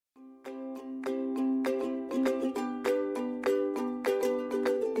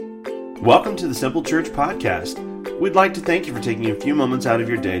Welcome to the Simple Church Podcast. We'd like to thank you for taking a few moments out of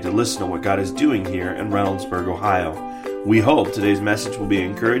your day to listen to what God is doing here in Reynoldsburg, Ohio. We hope today's message will be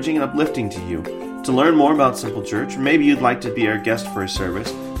encouraging and uplifting to you. To learn more about Simple Church, or maybe you'd like to be our guest for a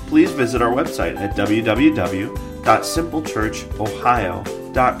service, please visit our website at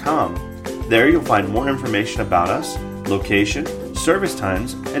www.simplechurchohio.com. There you'll find more information about us, location, service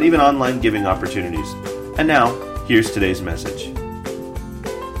times, and even online giving opportunities. And now, here's today's message.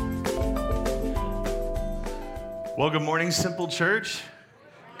 Well, good morning, Simple Church.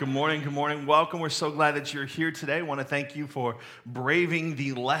 Good morning, good morning. Welcome. We're so glad that you're here today. I want to thank you for braving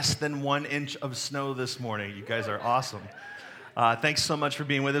the less than 1 inch of snow this morning. You guys are awesome. Thanks so much for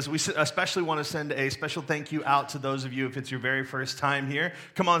being with us. We especially want to send a special thank you out to those of you if it's your very first time here.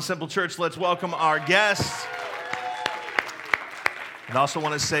 Come on, Simple Church, let's welcome our guests. I also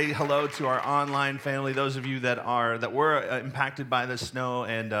want to say hello to our online family, those of you that were impacted by the snow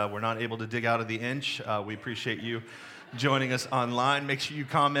and were not able to dig out of the inch. We appreciate you joining us online. Make sure you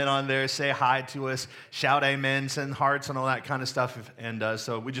comment on there, say hi to us, shout amen, send hearts and all that kind of stuff. And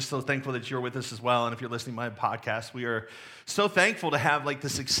so we're just so thankful that you're with us as well. And if you're listening to my podcast, we are so thankful to have like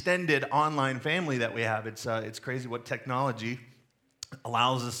this extended online family that we have. It's crazy what technology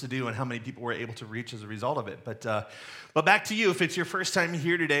allows us to do and how many people we're able to reach as a result of it. But back to you. If it's your first time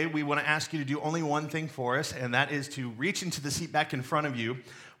here today, we want to ask you to do only one thing for us, and that is to reach into the seat back in front of you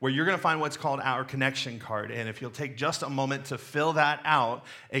where you're going to find what's called our connection card. And if you'll take just a moment to fill that out,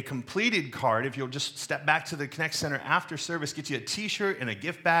 a completed card, if you'll just step back to the Connect Center after service, get you a t-shirt and a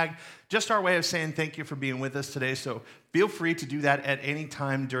gift bag, just our way of saying thank you for being with us today. So feel free to do that at any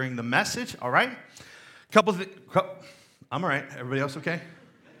time during the message, all right? I'm all right. Everybody else okay?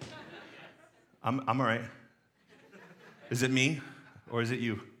 I'm all right. Is it me or is it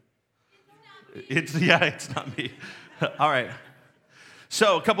you? It's not me. All right.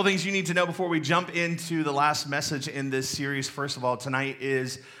 So a couple things you need to know before we jump into the last message in this series. First of all, tonight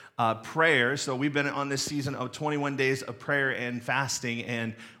is prayer. So we've been on this season of 21 days of prayer and fasting,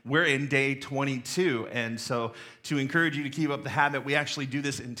 and we're in day 22. And so to encourage you to keep up the habit, we actually do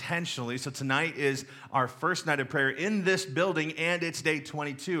this intentionally. So tonight is our first night of prayer in this building, and it's day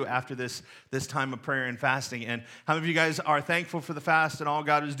 22 after this time of prayer and fasting. And how many of you guys are thankful for the fast and all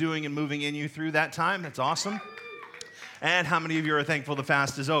God is doing and moving in you through that time? That's awesome. And how many of you are thankful the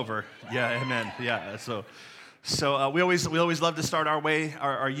fast is over? Yeah, amen. Yeah, So we always love to start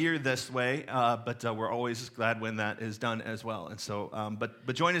our year this way, but we're always glad when that is done as well. And so,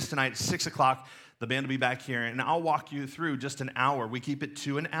 but join us tonight at 6 o'clock. The band will be back here, and I'll walk you through just an hour. We keep it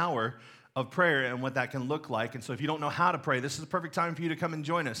to an hour of prayer and what that can look like. And so if you don't know how to pray, this is the perfect time for you to come and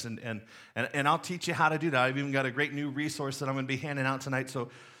join us, and I'll teach you how to do that. I've even got a great new resource that I'm going to be handing out tonight. So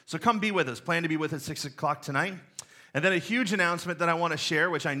come be with us. Plan to be with us at 6 o'clock tonight. And then a huge announcement that I want to share,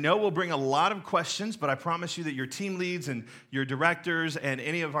 which I know will bring a lot of questions, but I promise you that your team leads and your directors and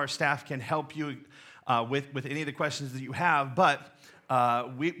any of our staff can help you with any of the questions that you have. But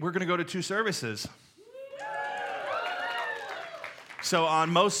we're going to go to 2 services. So on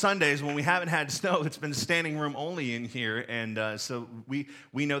most Sundays, when we haven't had snow, it's been standing room only in here. And so we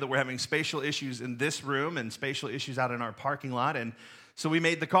know that we're having spatial issues in this room and spatial issues out in our parking lot. And so we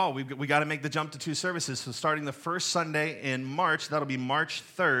made the call. We got to make the jump to 2 services. So starting the first Sunday in March, that'll be March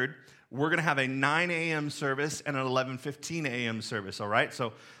 3rd, we're going to have a 9 a.m. service and an 11:15 a.m. service, all right?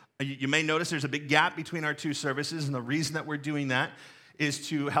 So you may notice there's a big gap between our 2 services, and the reason that we're doing that is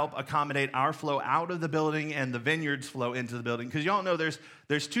to help accommodate our flow out of the building and the Vineyard's flow into the building. Because you all know there's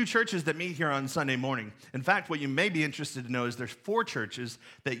 2 churches that meet here on Sunday morning. In fact, what you may be interested to know is there's 4 churches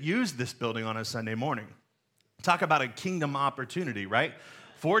that use this building on a Sunday morning. Talk about a kingdom opportunity, right?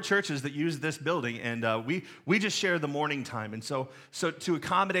 4 churches that use this building, and we just share the morning time. And so to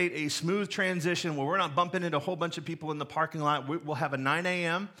accommodate a smooth transition where we're not bumping into a whole bunch of people in the parking lot, we'll have a 9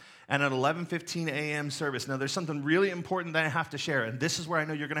 a.m. and an 11:15 a.m. service. Now, there's something really important that I have to share, and this is where I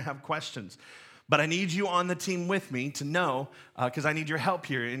know you're going to have questions. But I need you on the team with me to know, because I need your help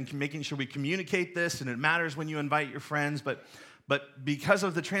here in making sure we communicate this, and it matters when you invite your friends, But because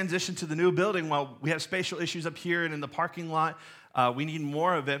of the transition to the new building, while we have spatial issues up here and in the parking lot, we need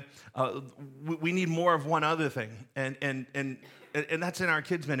more of it. We need more of one other thing, and that's in our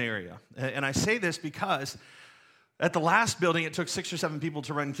Kidsmen area. And I say this because at the last building, it took 6 or 7 people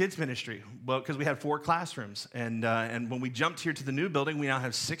to run kids ministry, well, because we had 4 classrooms. And when we jumped here to the new building, we now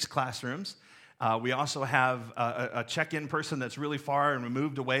have 6 classrooms. We also have a check-in person that's really far and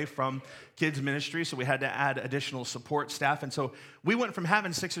removed away from kids ministry, so we had to add additional support staff. And so we went from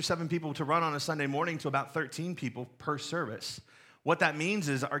having 6 or 7 people to run on a Sunday morning to about 13 people per service. What that means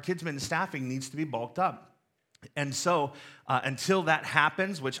is our kids' staffing needs to be bulked up. And so until that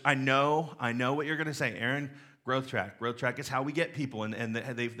happens, which I know what you're going to say, Aaron, Growth Track. Growth Track is how we get people, and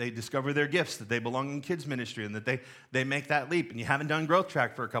they discover their gifts, that they belong in kids ministry, and that they make that leap. And you haven't done Growth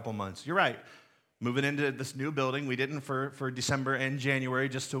Track for a couple months. You're right. Moving into this new building, we didn't for December and January,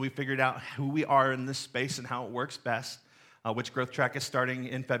 just so we figured out who we are in this space and how it works best, which Growth Track is starting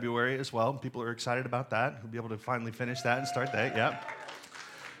in February as well. People are excited about that. We'll be able to finally finish that and start that,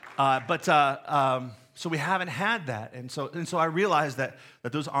 yeah. So we haven't had that, and so I realized that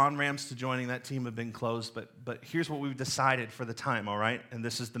those on-ramps to joining that team have been closed, but here's what we've decided for the time, all right? And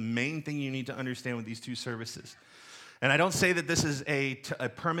this is the main thing you need to understand with these two services. And I don't say that this is a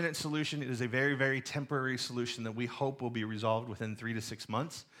permanent solution. It is a very, very temporary solution that we hope will be resolved within 3 to 6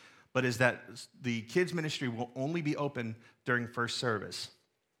 months, but is that the kids ministry will only be open during first service.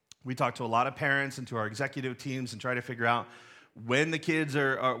 We talk to a lot of parents and to our executive teams and try to figure out when the kids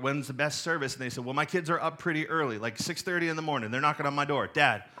when's the best service, and they said, well, my kids are up pretty early, like 6:30 in the morning. They're knocking on my door.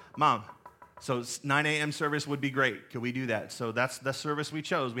 Dad, Mom, so 9 a.m. service would be great. Could we do that? So that's the service we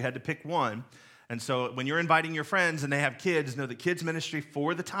chose. We had to pick one. And so when you're inviting your friends and they have kids, know that kids ministry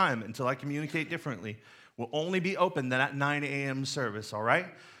for the time, until I communicate differently, will only be open at 9 a.m. service, all right?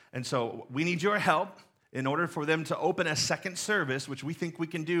 And so we need your help in order for them to open a second service, which we think we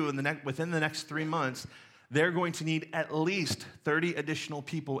can do within the next 3 months. They're going to need at least 30 additional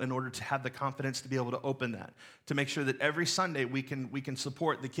people in order to have the confidence to be able to open that, to make sure that every Sunday we can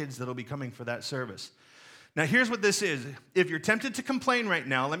support the kids that will be coming for that service. Now, here's what this is. If you're tempted to complain right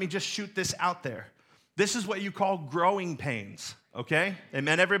now, let me just shoot this out there. This is what you call growing pains, okay?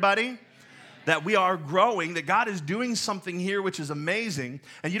 Amen, everybody? That we are growing, that God is doing something here which is amazing,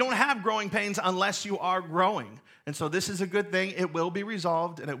 and you don't have growing pains unless you are growing. And so this is a good thing. It will be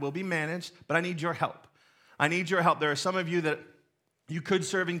resolved and it will be managed, but I need your help. I need your help. There are some of you that you could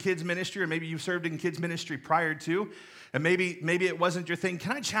serve in kids ministry, or maybe you served in kids ministry prior to, and maybe it wasn't your thing.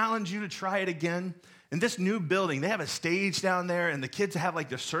 Can I challenge you to try it again? In this new building, they have a stage down there, and the kids have like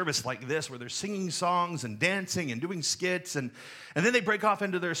their service like this, where they're singing songs and dancing and doing skits, and then they break off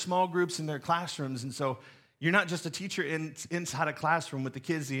into their small groups in their classrooms. And so you're not just a teacher inside a classroom with the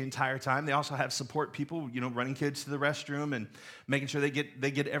kids the entire time. They also have support people, running kids to the restroom and making sure they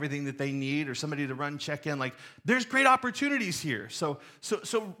get everything that they need, or somebody to run check-in. Like, there's great opportunities here. So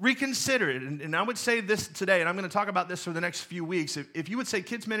reconsider it. And I would say this today, and I'm going to talk about this for the next few weeks. If you would say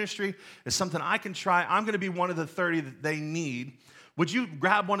kids ministry is something I can try, I'm going to be one of the 30 that they need. Would you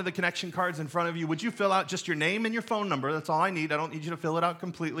grab one of the connection cards in front of you? Would you fill out just your name and your phone number? That's all I need. I don't need you to fill it out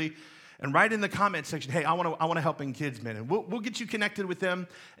completely. And write in the comment section, hey, I want to help in kids, man. And we'll get you connected with them,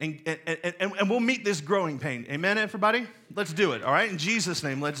 and we'll meet this growing pain. Amen, everybody? Let's do it, all right? In Jesus'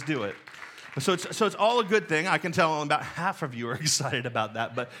 name, let's do it. So it's all a good thing. I can tell about half of you are excited about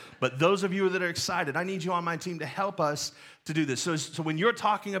that. But those of you that are excited, I need you on my team to help us to do this. So when you're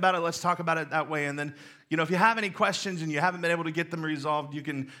talking about it, let's talk about it that way. And then, if you have any questions and you haven't been able to get them resolved, you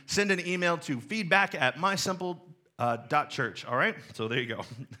can send an email to feedback@mysimple.church, all right? So there you go.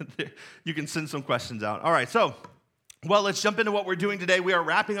 You can send some questions out. All right, let's jump into what we're doing today. We are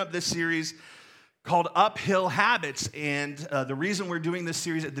wrapping up this series called Uphill Habits, and the reason we're doing this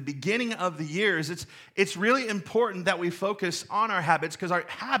series at the beginning of the year is it's really important that we focus on our habits, because our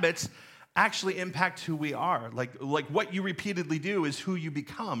habits actually impact who we are. Like what you repeatedly do is who you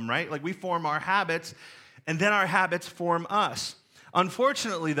become, right? Like, we form our habits, and then our habits form us.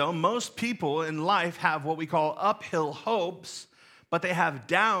 Unfortunately, though, most people in life have what we call uphill hopes, but they have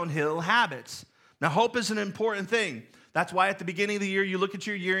downhill habits. Now, hope is an important thing. That's why at the beginning of the year, you look at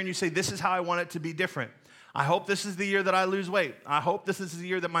your year and you say, this is how I want it to be different. I hope this is the year that I lose weight. I hope this is the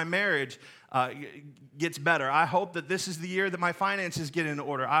year that my marriage gets better. I hope that this is the year that my finances get in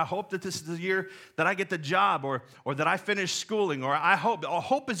order. I hope that this is the year that I get the job, or that I finish schooling. Or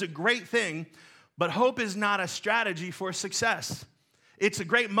hope is a great thing, but hope is not a strategy for success. It's a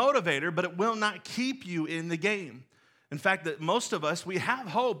great motivator, but it will not keep you in the game. In fact, that most of us, we have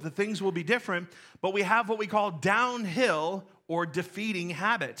hope that things will be different, but we have what we call downhill or defeating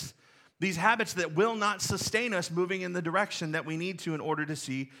habits. These habits that will not sustain us moving in the direction that we need to in order to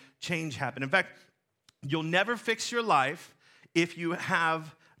see change happen. In fact, you'll never fix your life if you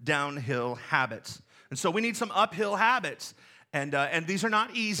have downhill habits. And so we need some uphill habits. And these are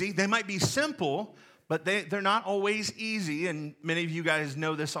not easy. They might be simple, but they're not always easy, and many of you guys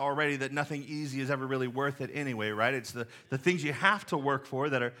know this already, that nothing easy is ever really worth it anyway, right? It's the things you have to work for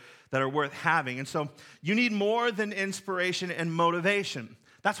that are worth having. And so you need more than inspiration and motivation.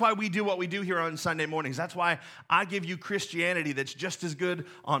 That's why we do what we do here on Sunday mornings. That's why I give you Christianity that's just as good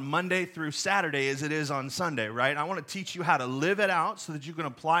on Monday through Saturday as it is on Sunday, right? I want to teach you how to live it out so that you can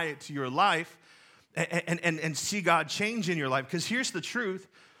apply it to your life. and see God change in your life. Because here's the truth.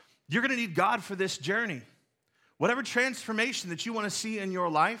 You're going to need God for this journey. Whatever transformation that you want to see in your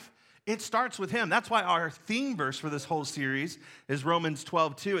life, it starts with him. That's why our theme verse for this whole series is Romans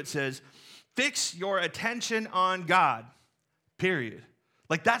 12:2. It says, fix your attention on God, period.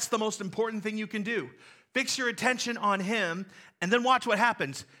 Like that's the most important thing you can do. Fix your attention on him, and then watch what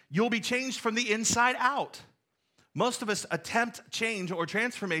happens. You'll be changed from the inside out. Most of us attempt change or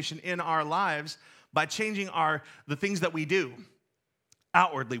transformation in our lives by changing the things that we do.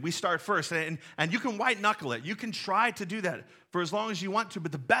 Outwardly, we start first, and you can white knuckle it. You can try to do that for as long as you want to,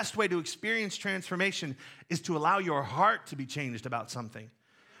 but the best way to experience transformation is to allow your heart to be changed about something.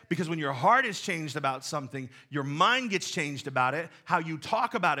 Because when your heart is changed about something, your mind gets changed about it, how you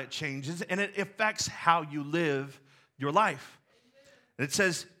talk about it changes, and it affects how you live your life. And it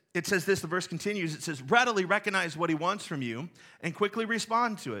says this, the verse continues, it says, readily recognize what he wants from you and quickly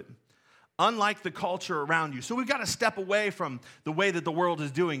respond to it. Unlike the culture around you. So we've got to step away from the way that the world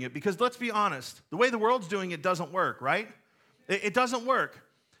is doing it, because let's be honest, the way the world's doing it doesn't work, right? It doesn't work.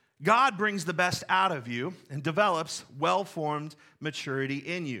 God brings the best out of you and develops well-formed maturity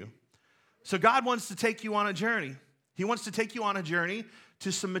in you. So God wants to take you on a journey. He wants to take you on a journey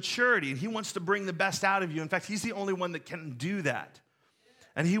to some maturity, and he wants to bring the best out of you. In fact, he's the only one that can do that.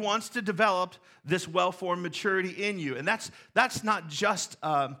 And he wants to develop this well-formed maturity in you. And that's not just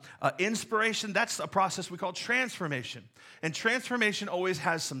inspiration. That's a process we call transformation. And transformation always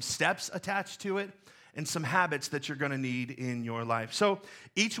has some steps attached to it and some habits that you're going to need in your life. So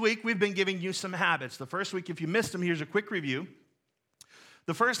each week we've been giving you some habits. The first week, if you missed them, here's a quick review.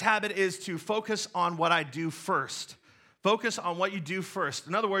 The first habit is to focus on what I do first. Focus on what you do first.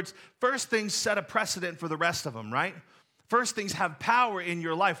 In other words, first things set a precedent for the rest of them, right? First things have power in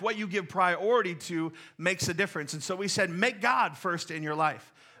your life. What you give priority to makes a difference. And so we said, make God first in your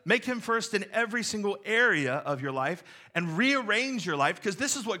life. Make him first in every single area of your life and rearrange your life, because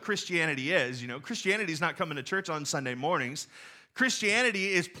this is what Christianity is. You know, Christianity is not coming to church on Sunday mornings.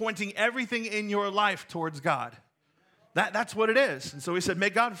 Christianity is pointing everything in your life towards God. That's what it is. And so we said,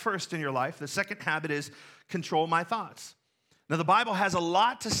 make God first in your life. The second habit is control my thoughts. Now, the Bible has a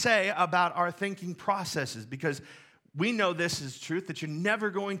lot to say about our thinking processes, because we know this is truth, that you're never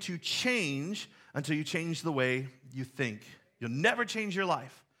going to change until you change the way you think. You'll never change your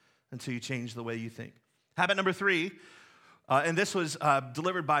life until you change the way you think. Habit number 3, and this was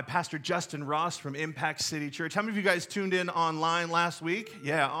delivered by Pastor Justin Ross from Impact City Church. How many of you guys tuned in online last week?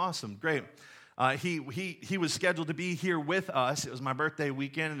 Yeah, awesome, great. He was scheduled to be here with us. It was my birthday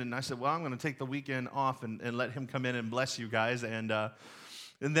weekend, and I said, well, I'm going to take the weekend off and let him come in and bless you guys. And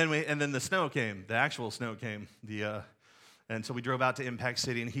then the snow came, the actual snow came. And so we drove out to Impact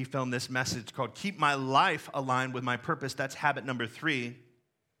City, and he filmed this message called Keep My Life Aligned with My Purpose. That's habit number 3.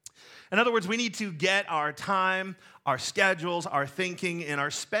 In other words, we need to get our time, our schedules, our thinking, and our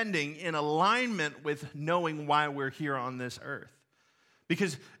spending in alignment with knowing why we're here on this earth.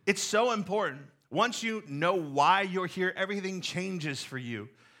 Because it's so important. Once you know why you're here, everything changes for you.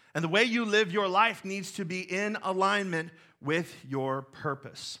 And the way you live your life needs to be in alignment with your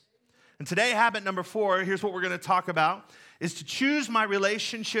purpose. And today, habit number 4, here's what we're going to talk about, is to choose my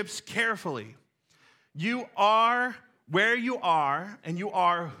relationships carefully. You are where you are, and you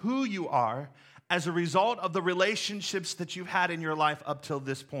are who you are as a result of the relationships that you've had in your life up till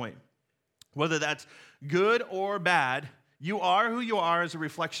this point. Whether that's good or bad, you are who you are as a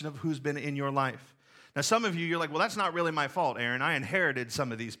reflection of who's been in your life. Now, some of you, you're like, well, that's not really my fault, Aaron. I inherited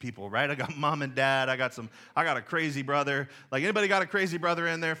some of these people, right? I got mom and dad. I got a crazy brother. Like, anybody got a crazy brother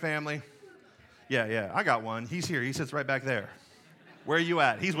in their family? Yeah, I got one. He's here. He sits right back there. Where are you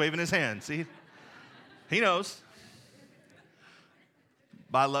at? He's waving his hand. See? He knows.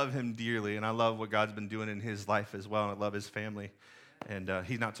 But I love him dearly, and I love what God's been doing in his life as well, and I love his family. And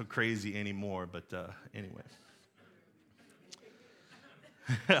he's not so crazy anymore, but anyway.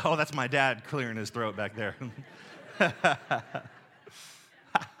 Oh, that's my dad clearing his throat back there.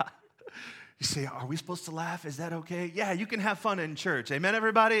 You say, are we supposed to laugh? Is that okay? Yeah, you can have fun in church. Amen,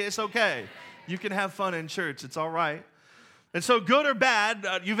 everybody? It's okay. You can have fun in church. It's all right. And so good or bad,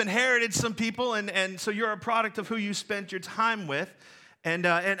 you've inherited some people, and so you're a product of who you spent your time with. And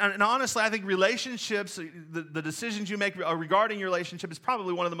honestly, I think relationships, the decisions you make regarding your relationship is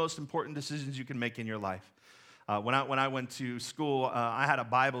probably one of the most important decisions you can make in your life. When I went to school, I had a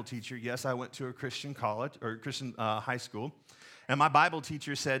Bible teacher. Yes, I went to a Christian college or Christian high school. And my Bible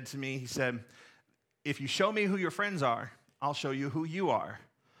teacher said to me, he said, if you show me who your friends are, I'll show you who you are.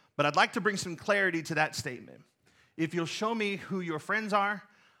 But I'd like to bring some clarity to that statement. If you'll show me who your friends are,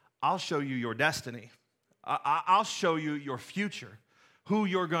 I'll show you your destiny. I'll show you your future. who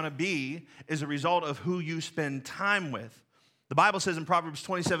you're going to be is a result of who you spend time with. The Bible says in Proverbs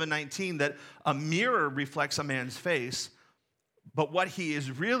 27:19 that a mirror reflects a man's face, but what he is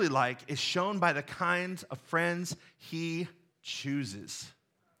really like is shown by the kinds of friends he chooses.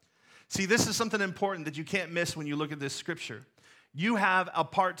 See, this is something important that you can't miss when you look at this scripture. You have a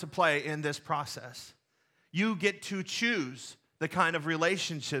part to play in this process. You get to choose the kind of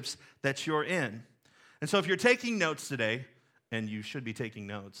relationships that you're in. And so if you're taking notes today, and you should be taking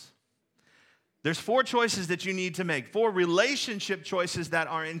notes, there's 4 choices that you need to make, 4 relationship choices that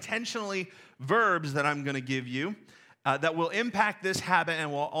are intentionally verbs that I'm going to give you that will impact this habit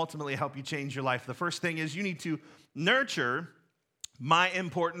and will ultimately help you change your life. The first thing is you need to nurture my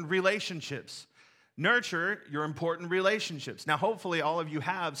important relationships. Nurture your important relationships. Now, hopefully, all of you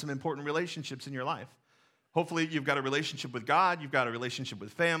have some important relationships in your life. Hopefully, you've got a relationship with God, you've got a relationship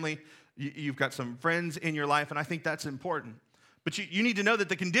with family, you've got some friends in your life, and I think that's important. But you need to know that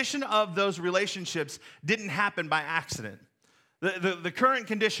the condition of those relationships didn't happen by accident. The current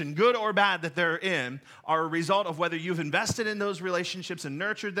condition, good or bad, that they're in are a result of whether you've invested in those relationships and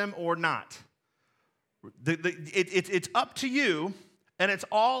nurtured them or not. It's up to you, and it's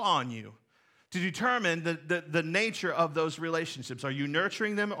all on you to determine the nature of those relationships. Are you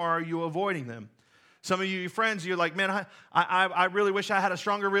nurturing them or are you avoiding them? Some of you, your friends, you're like, man, I really wish I had a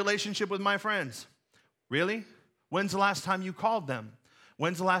stronger relationship with my friends. Really? When's the last time you called them?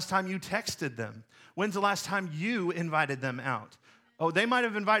 When's the last time you texted them? When's the last time you invited them out? Oh, they might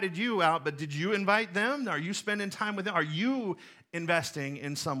have invited you out, but did you invite them? Are you spending time with them? Are you investing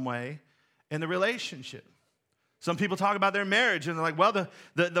in some way in the relationship? Some people talk about their marriage, and they're like, well,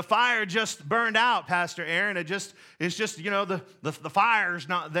 the fire just burned out, Pastor Aaron. It's just, you know, the fire's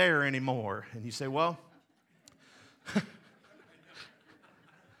not there anymore. And you say, well,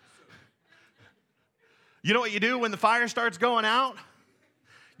 you know what you do when the fire starts going out?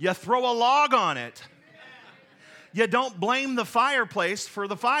 You throw a log on it. You don't blame the fireplace for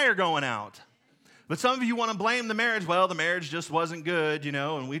the fire going out. But some of you want to blame the marriage. Well, the marriage just wasn't good, you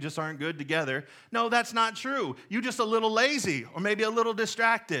know, and we just aren't good together. No, that's not true. You're just a little lazy, or maybe a little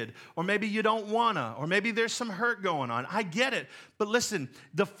distracted, or maybe you don't want to, or maybe there's some hurt going on. I get it. But listen,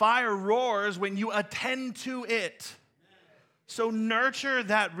 the fire roars when you attend to it. So nurture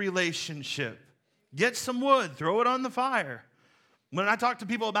that relationship. Get some wood, throw it on the fire. When I talk to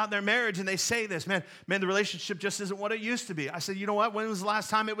people about their marriage and they say this, man, the relationship just isn't what it used to be. I said, you know what? When was the last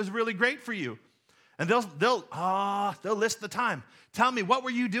time it was really great for you? And they'll list the time. Tell me, what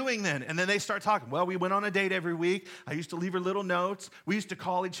were you doing then? And then they start talking. Well, we went on a date every week. I used to leave her little notes. We used to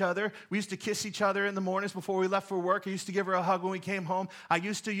call each other. We used to kiss each other in the mornings before we left for work. I used to give her a hug when we came home. I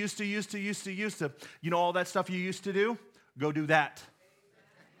used to. You know all that stuff you used to do? Go do that.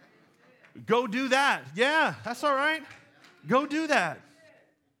 Go do that. Yeah, that's all right. Go do that.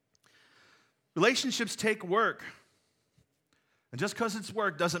 Relationships take work. And just because it's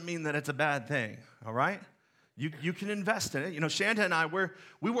work doesn't mean that it's a bad thing, all right? You can invest in it. You know, Shanda and I,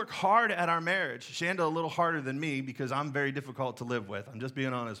 we work hard at our marriage. Shanda a little harder than me because I'm very difficult to live with. I'm just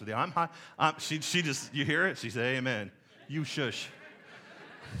being honest with you. I'm high. She just, you hear it? She said, amen. You shush.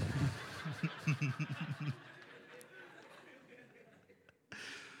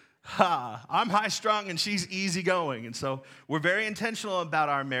 I'm high-strung and she's easygoing. And so we're very intentional about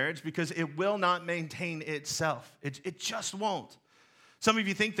our marriage because it will not maintain itself. It just won't. Some of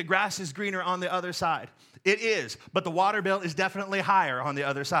you think the grass is greener on the other side. It is, but the water bill is definitely higher on the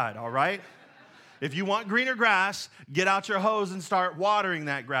other side, all right? If you want greener grass, get out your hose and start watering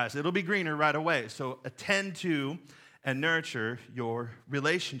that grass. It'll be greener right away. So attend to and nurture your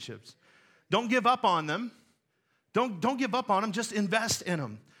relationships. Don't give up on them. Don't give up on them. Just invest in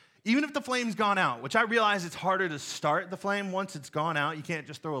them. Even if the flame's gone out, which I realize it's harder to start the flame once it's gone out. You can't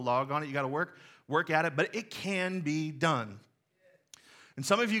just throw a log on it. You got to work at it, but it can be done. And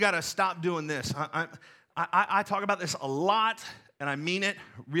some of you got to stop doing this. I talk about this a lot, and I mean it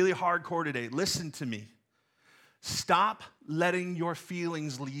really hardcore today. Listen to me. Stop letting your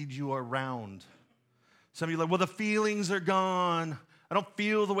feelings lead you around. Some of you are like, well, the feelings are gone. I don't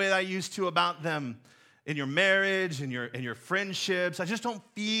feel the way I used to about them. In your marriage, in your friendships, I just don't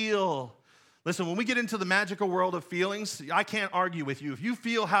feel. Listen, when we get into the magical world of feelings, I can't argue with you. If you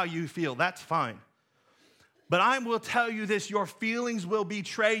feel how you feel, that's fine. But I will tell you this, your feelings will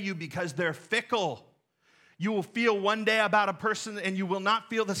betray you because they're fickle. You will feel one day about a person and you will not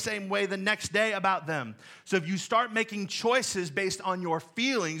feel the same way the next day about them. So if you start making choices based on your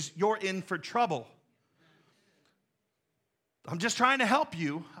feelings, you're in for trouble. I'm just trying to help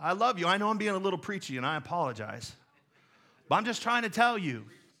you. I love you. I know I'm being a little preachy, and I apologize. But I'm just trying to tell you.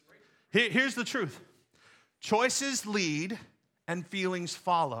 Here's the truth. Choices lead, and feelings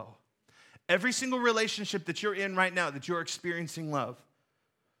follow. Every single relationship that you're in right now, that you're experiencing love,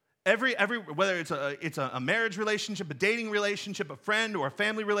 every whether it's a marriage relationship, a dating relationship, a friend or a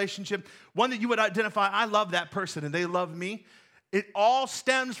family relationship, one that you would identify, I love that person and they love me. It all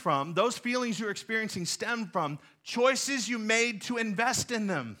stems from, those feelings you're experiencing stem from choices you made to invest in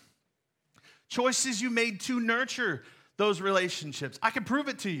them. Choices you made to nurture those relationships. I can prove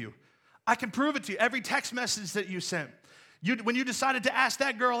it to you. I can prove it to you. Every text message that you sent. When you decided to ask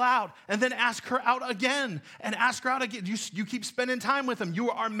that girl out and then ask her out again and ask her out again, you keep spending time with them.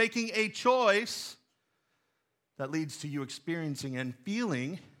 You are making a choice that leads to you experiencing and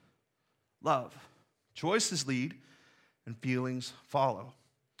feeling love. Choices lead and feelings follow.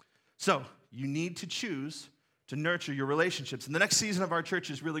 So you need to choose to nurture your relationships. And the next season of our church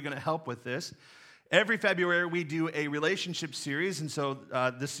is really going to help with this. Every February, we do a relationship series, and so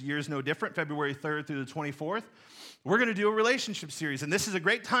this year is no different, February 3rd through the 24th. We're going to do a relationship series, and this is a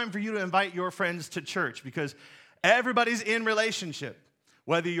great time for you to invite your friends to church because everybody's in relationship.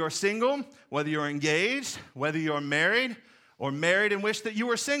 Whether you're single, whether you're engaged, whether you're married, or married and wish that you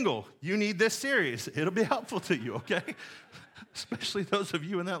were single, you need this series. It'll be helpful to you, okay? Especially those of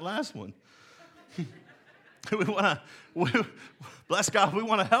you in that last one. Bless God, we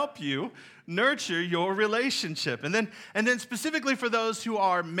want to help you nurture your relationship. And then specifically for those who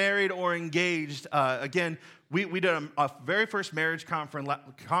are married or engaged, again, we did a very first marriage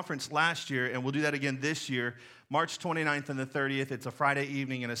conference last year, and we'll do that again this year, March 29th and the 30th. It's a Friday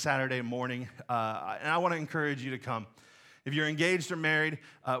evening and a Saturday morning, and I want to encourage you to come. If you're engaged or married,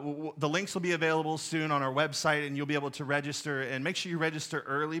 the links will be available soon on our website, and you'll be able to register. And make sure you register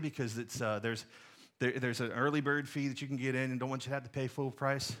early because there's an early bird fee that you can get in, and don't want you to have to pay full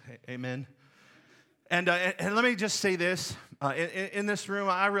price. Amen. And let me just say this. In this room,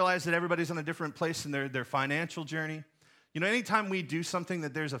 I realize that everybody's on a different place in their financial journey. You know, anytime we do something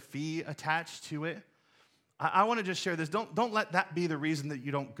that there's a fee attached to it, I want to just share this. Don't let that be the reason that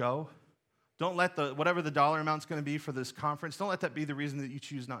you don't go. Don't let whatever the dollar amount's going to be for this conference, don't let that be the reason that you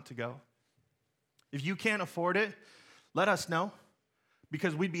choose not to go. If you can't afford it, let us know,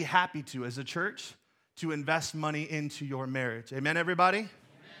 because we'd be happy to, as a church, to invest money into your marriage. Amen, everybody? Amen.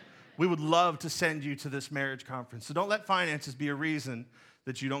 We would love to send you to this marriage conference. So don't let finances be a reason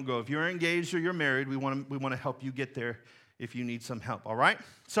that you don't go. If you're engaged or you're married, we want to help you get there if you need some help, all right?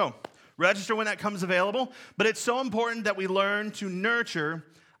 So register when that comes available. But it's so important that we learn to nurture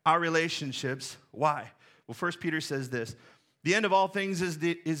our relationships. Why? Well, 1 Peter says this: the end of all things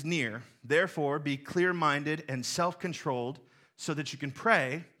is near. Therefore, be clear-minded and self-controlled so that you can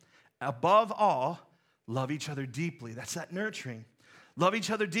pray. Above all, love each other deeply. That's that nurturing. Love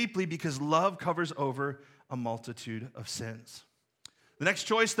each other deeply because love covers over a multitude of sins. The next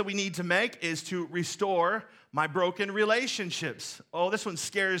choice that we need to make is to restore my broken relationships. Oh, this one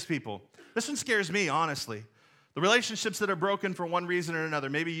scares people. This one scares me, honestly. The relationships that are broken for one reason or another.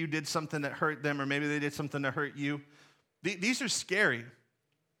 Maybe you did something that hurt them, or maybe they did something that hurt you. These are scary.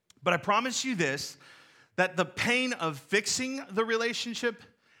 But I promise you this, that the pain of fixing the relationship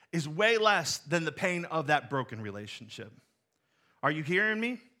is way less than the pain of that broken relationship. Are you hearing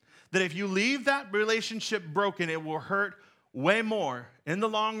me? That if you leave that relationship broken, it will hurt way more in the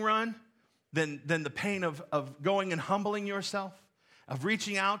long run than the pain of going and humbling yourself, of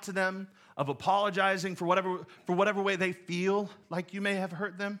reaching out to them, of apologizing for whatever way they feel like you may have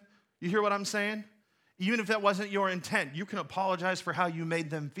hurt them. You hear what I'm saying? Even if that wasn't your intent, you can apologize for how you made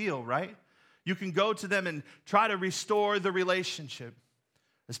them feel, right? You can go to them and try to restore the relationship,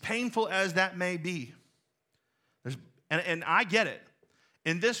 as painful as that may be. And I get it.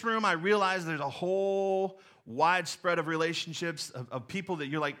 In this room, I realize there's a whole widespread of relationships of people that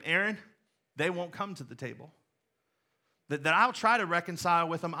you're like, Aaron, they won't come to the table. That I'll try to reconcile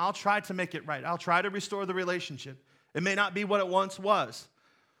with them. I'll try to make it right. I'll try to restore the relationship. It may not be what it once was,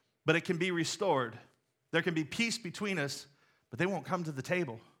 but it can be restored. There can be peace between us, but they won't come to the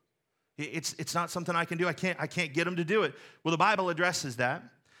table. It's not something I can do. I can't get them to do it. Well, the Bible addresses that.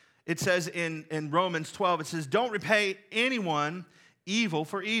 It says in Romans 12, it says, don't repay anyone evil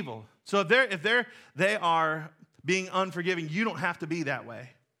for evil. So if they are being unforgiving, you don't have to be that way.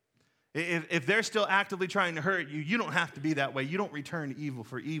 If they're still actively trying to hurt you, you don't have to be that way. You don't return evil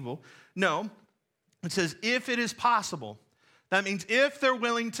for evil. No, it says if it is possible. That means if they're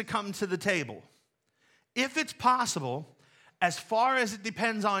willing to come to the table. If it's possible, as far as it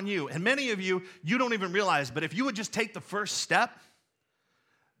depends on you. And many of you don't even realize, but if you would just take the first step,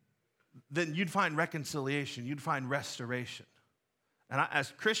 then you'd find reconciliation. You'd find restoration. And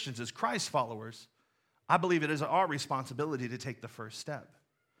as Christians, as Christ followers, I believe it is our responsibility to take the first step.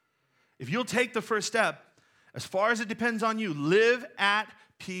 If you'll take the first step As far as it depends on you, live at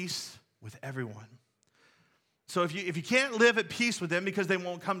peace with everyone. So if you can't live at peace with them because they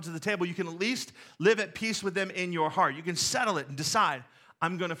won't come to the table, you can at least live at peace with them in your heart. You can settle it and decide,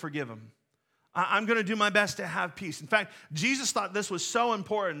 I'm going to forgive them. I'm going to do my best to have peace. In fact, Jesus thought this was so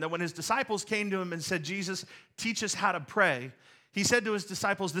important that when his disciples came to him and said, Jesus, teach us how to pray, he said to his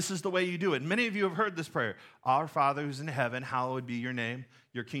disciples, this is the way you do it. Many of you have heard this prayer. Our Father who's in heaven, hallowed be your name.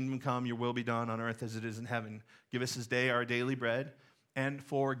 Your kingdom come, your will be done on earth as it is in heaven. Give us this day our daily bread, and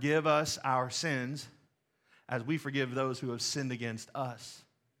forgive us our sins as we forgive those who have sinned against us.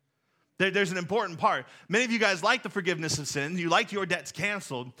 There's an important part. Many of you guys like the forgiveness of sins. You like your debts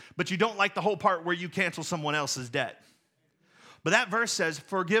canceled, but you don't like the whole part where you cancel someone else's debt. But that verse says,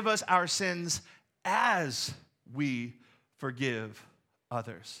 forgive us our sins as we forgive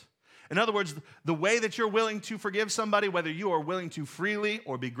others. In other words, the way that you're willing to forgive somebody, whether you are willing to freely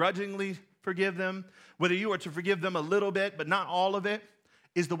or begrudgingly forgive them, whether you are to forgive them a little bit but not all of it,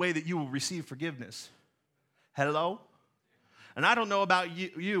 is the way that you will receive forgiveness. Hello? And I don't know about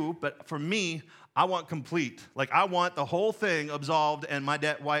you, but for me, I want complete. Like, I want the whole thing absolved and my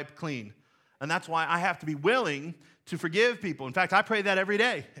debt wiped clean. And that's why I have to be willing to forgive people. In fact, I pray that every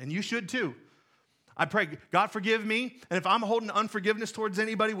day, and you should too. I pray, God, forgive me, and if I'm holding unforgiveness towards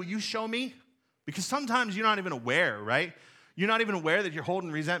anybody, will you show me? Because sometimes you're not even aware, right? You're not even aware that you're holding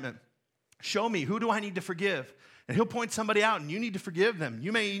resentment. Show me, who do I need to forgive? And he'll point somebody out, and you need to forgive them.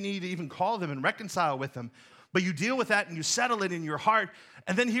 You may need to even call them and reconcile with them. But you deal with that, and you settle it in your heart.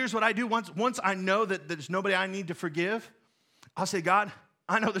 And then here's what I do. Once I know that there's nobody I need to forgive, I'll say, God,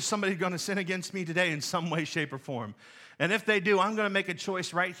 I know there's somebody going to sin against me today in some way, shape, or form. And if they do, I'm going to make a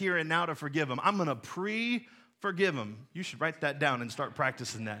choice right here and now to forgive them. I'm going to pre-forgive them. You should write that down and start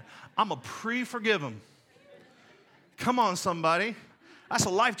practicing that. I'm going to pre-forgive them. Come on, somebody. That's a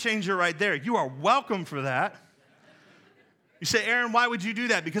life changer right there. You are welcome for that. You say, Aaron, why would you do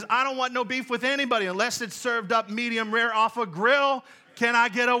that? Because I don't want no beef with anybody unless it's served up medium rare off a grill. Can I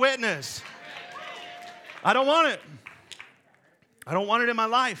get a witness? I don't want it. I don't want it in my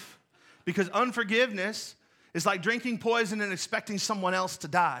life because unforgiveness is like drinking poison and expecting someone else to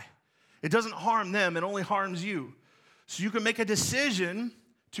die. It doesn't harm them. It only harms you. So you can make a decision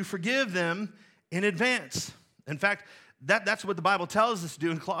to forgive them in advance. In fact, that's what the Bible tells us to do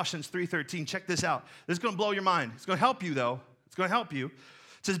in Colossians 3:13. Check this out. This is going to blow your mind. It's going to help you, though. It's going to help you. It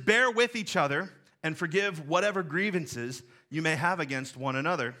says, bear with each other and forgive whatever grievances you may have against one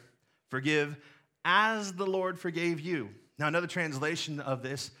another. Forgive as the Lord forgave you. Now, another translation of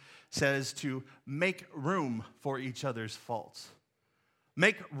this says to make room for each other's faults.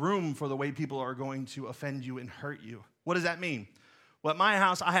 Make room for the way people are going to offend you and hurt you. What does that mean? Well, at my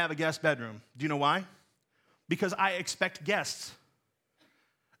house, I have a guest bedroom. Do you know why? Because I expect guests.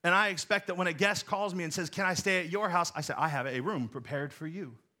 And I expect that when a guest calls me and says, can I stay at your house? I say, I have a room prepared for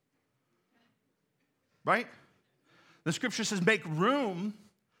you. Right? The scripture says make room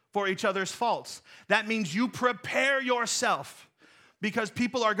for each other's faults. That means you prepare yourself because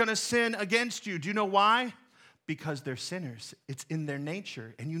people are going to sin against you. Do you know why? Because they're sinners. It's in their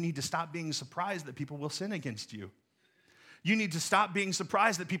nature. And you need to stop being surprised that people will sin against you. You need to stop being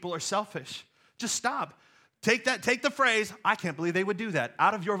surprised that people are selfish. Just stop. Take the phrase, I can't believe they would do that,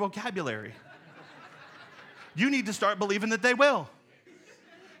 out of your vocabulary. You need to start believing that they will.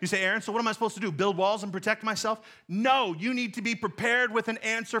 You say, Aaron, so what am I supposed to do? Build walls and protect myself? No, you need to be prepared with an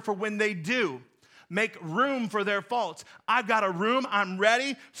answer for when they do. Make room for their faults. I've got a room, I'm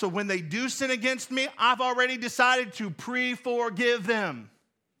ready, so when they do sin against me, I've already decided to pre-forgive them.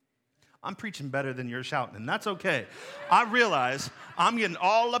 I'm preaching better than you're shouting, and that's okay. I realize I'm getting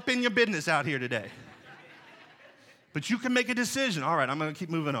all up in your business out here today. But you can make a decision. All right, I'm going to keep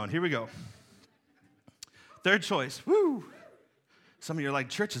moving on. Here we go. Third choice. Woo. Some of you are like,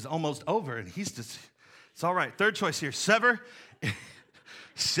 church is almost over, and it's all right. Third choice here. Sever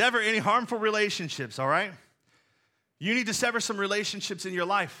any harmful relationships, all right? You need to sever some relationships in your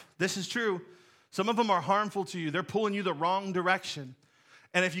life. This is true. Some of them are harmful to you. They're pulling you the wrong direction.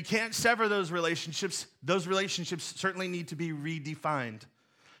 And if you can't sever those relationships certainly need to be redefined.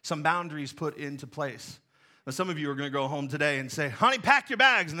 Some boundaries put into place. Now, some of you are going to go home today and say, honey, pack your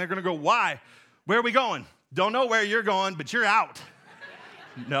bags. And they're going to go, why? Where are we going? Don't know where you're going, but you're out.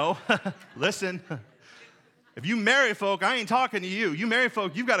 No, listen. If you marry folk, I ain't talking to you. You marry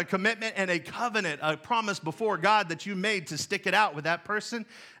folk, you've got a commitment and a covenant, a promise before God that you made to stick it out with that person,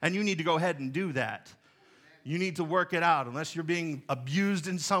 and you need to go ahead and do that. You need to work it out unless you're being abused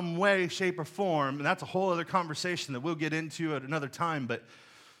in some way, shape, or form, and that's a whole other conversation that we'll get into at another time, but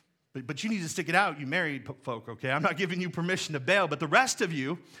But you need to stick it out, you married folk, okay? I'm not giving you permission to bail, but the rest of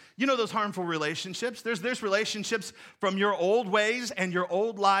you, you know those harmful relationships. There's relationships from your old ways and your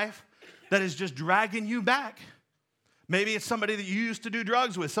old life that is just dragging you back. Maybe it's somebody that you used to do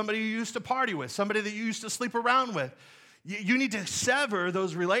drugs with, somebody you used to party with, somebody that you used to sleep around with. You need to sever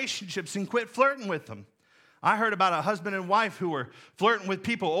those relationships and quit flirting with them. I heard about a husband and wife who were flirting with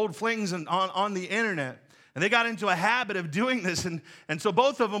people, old flings on the internet. And they got into a habit of doing this, and so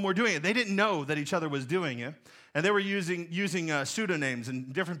both of them were doing it. They didn't know that each other was doing it, and they were using pseudonyms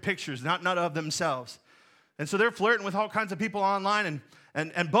and different pictures, not of themselves. And so they're flirting with all kinds of people online,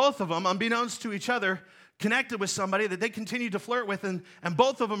 and both of them, unbeknownst to each other, connected with somebody that they continued to flirt with, and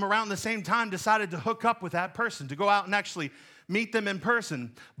both of them around the same time decided to hook up with that person, to go out and actually meet them in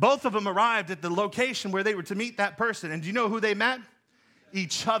person. Both of them arrived at the location where they were to meet that person, and do you know who they met?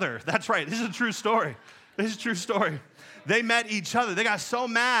 Each other. That's right. This is a true story. This is a true story. They met each other. They got so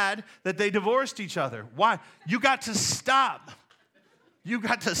mad that they divorced each other. Why? You got to stop. You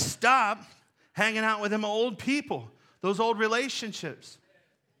got to stop hanging out with them old people, those old relationships.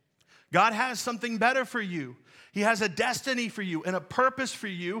 God has something better for you. He has a destiny for you and a purpose for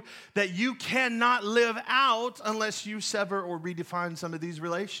you that you cannot live out unless you sever or redefine some of these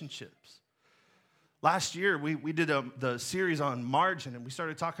relationships. Last year, we did the series on margin, and we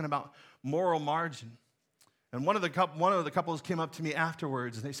started talking about moral margin. And one of the couples came up to me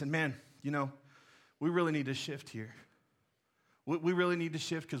afterwards, and they said, man, we really need to shift here. We really need to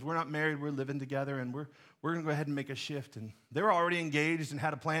shift because we're not married, we're living together, and we're going to go ahead and make a shift. And they were already engaged and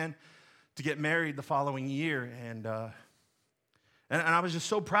had a plan to get married the following year. And I was just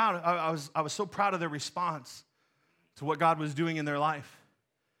so proud. I was so proud of their response to what God was doing in their life.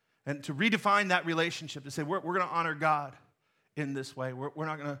 And to redefine that relationship, to say, we're going to honor God in this way. We're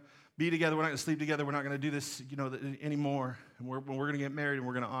not going to be together. We're not going to sleep together. We're not going to do this, anymore. And we're going to get married, and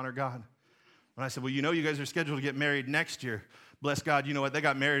we're going to honor God. And I said, well, you guys are scheduled to get married next year. Bless God, you know what? They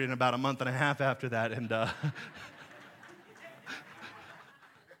got married in about a month and a half after that. And now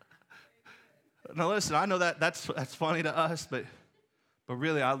listen, I know that's funny to us, but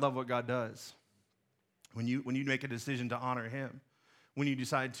really, I love what God does. When you make a decision to honor Him, when you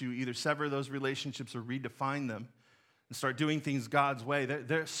decide to either sever those relationships or redefine them, and start doing things God's way,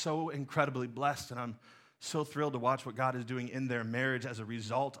 they're so incredibly blessed, and I'm so thrilled to watch what God is doing in their marriage as a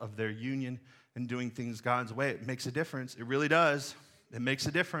result of their union and doing things God's way. It makes a difference. It really does. It makes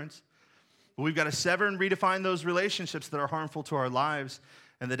a difference. But we've got to sever and redefine those relationships that are harmful to our lives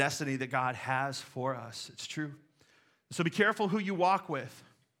and the destiny that God has for us. It's true. So be careful who you walk with.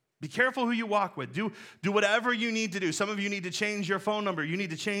 Be careful who you walk with. Do whatever you need to do. Some of you need to change your phone number. You need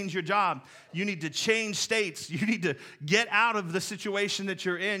to change your job. You need to change states. You need to get out of the situation that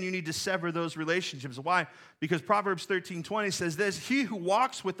you're in. You need to sever those relationships. Why? Because Proverbs 13:20 says this, he who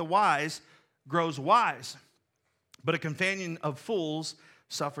walks with the wise grows wise, but a companion of fools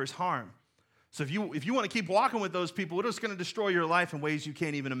suffers harm. So if you want to keep walking with those people, it's going to destroy your life in ways you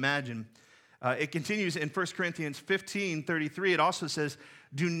can't even imagine. It continues in 1 Corinthians 15:33. It also says,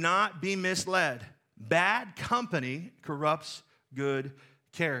 do not be misled. Bad company corrupts good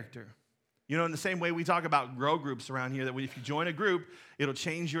character. In the same way we talk about grow groups around here, that if you join a group, it'll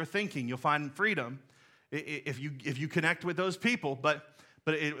change your thinking. You'll find freedom if you connect with those people. But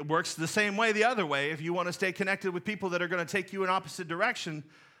it works the same way the other way. If you want to stay connected with people that are going to take you in opposite direction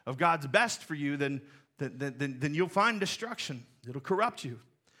of God's best for you, then you'll find destruction. It'll corrupt you.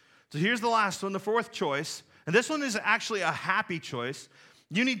 So here's the last one, the fourth choice. And this one is actually a happy choice.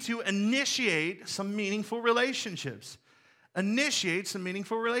 You need to initiate some meaningful relationships. Initiate some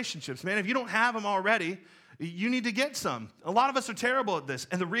meaningful relationships. Man, if you don't have them already, you need to get some. A lot of us are terrible at this.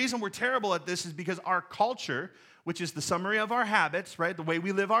 And the reason we're terrible at this is because our culture, which is the summary of our habits, right? The way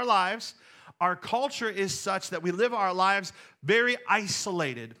we live our lives, our culture is such that we live our lives very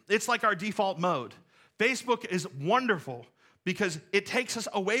isolated. It's like our default mode. Facebook is wonderful because it takes us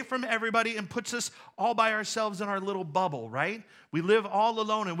away from everybody and puts us all by ourselves in our little bubble, right? We live all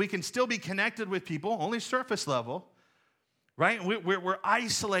alone, and we can still be connected with people, only surface level, right? We're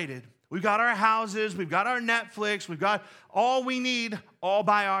isolated. We've got our houses, we've got our Netflix, we've got all we need all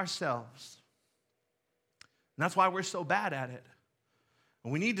by ourselves. And that's why we're so bad at it.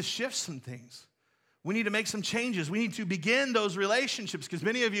 And we need to shift some things. We need to make some changes. We need to begin those relationships, because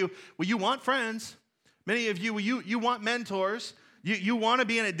many of you, you want friends. Many of you, you want mentors. You want to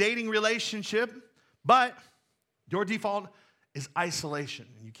be in a dating relationship, but your default is isolation,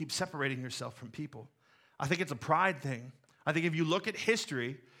 and you keep separating yourself from people. I think it's a pride thing. I think if you look at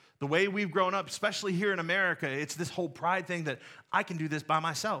history, the way we've grown up, especially here in America, it's this whole pride thing that I can do this by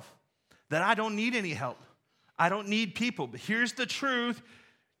myself, that I don't need any help. I don't need people. But here's the truth.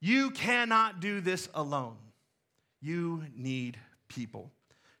 You cannot do this alone. You need people.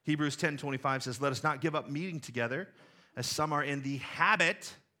 Hebrews 10:25 says, let us not give up meeting together, as some are in the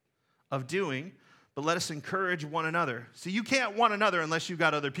habit of doing, but let us encourage one another. See, you can't one another unless you've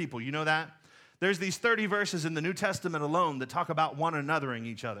got other people. You know that? There's these 30 verses in the New Testament alone that talk about one anothering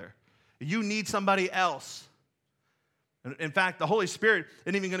each other. You need somebody else. In fact, the Holy Spirit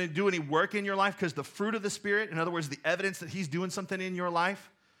isn't even going to do any work in your life because the fruit of the Spirit, in other words, the evidence that he's doing something in your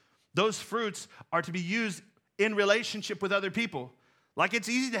life, those fruits are to be used in relationship with other people. Like it's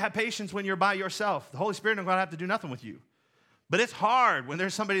easy to have patience when you're by yourself. The Holy Spirit isn't going to have to do nothing with you. But it's hard when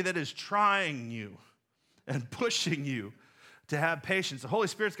there's somebody that is trying you and pushing you to have patience. The Holy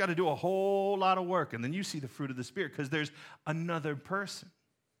Spirit's got to do a whole lot of work, and then you see the fruit of the Spirit because there's another person.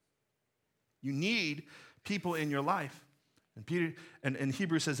 You need people in your life. And Peter and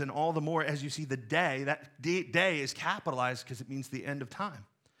Hebrews says, and all the more as you see the day, that day is capitalized because it means the end of time,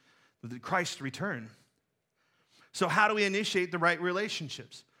 Christ's return. So how do we initiate the right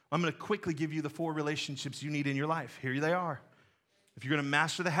relationships? I'm going to quickly give you the 4 relationships you need in your life. Here they are. If you're going to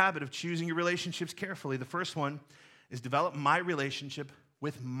master the habit of choosing your relationships carefully, the first one is develop my relationship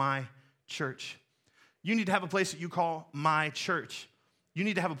with my church. You need to have a place that you call my church. You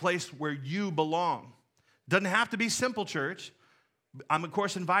need to have a place where you belong. Doesn't have to be Simple Church. I'm, of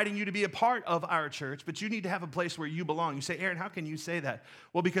course, inviting you to be a part of our church, but you need to have a place where you belong. You say, Aaron, how can you say that?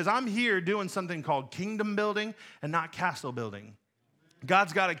 Well, because I'm here doing something called kingdom building and not castle building.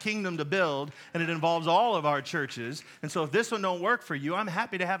 God's got a kingdom to build, and it involves all of our churches. And so if this one don't work for you, I'm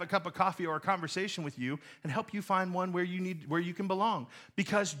happy to have a cup of coffee or a conversation with you and help you find one where you can belong,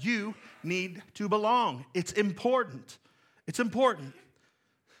 because you need to belong. It's important. It's important.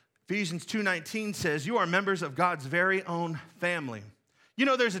 Ephesians 2:19 says, you are members of God's very own family. You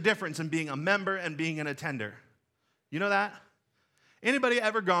know there's a difference in being a member and being an attender. You know that? Anybody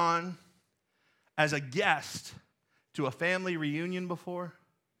ever gone as a guest to a family reunion before?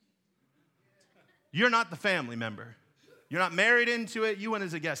 You're not the family member. You're not married into it. You went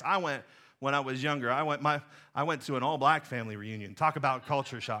as a guest. I went when I was younger. I went to an all-black family reunion. Talk about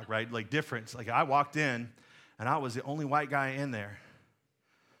culture shock, right? Like difference. Like I walked in, and I was the only white guy in there.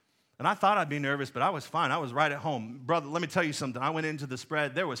 And I thought I'd be nervous, but I was fine. I was right at home. Brother, let me tell you something. I went into the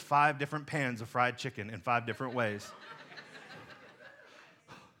spread. There was 5 different pans of fried chicken in 5 different ways.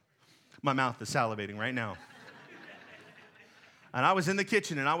 My mouth is salivating right now. And I was in the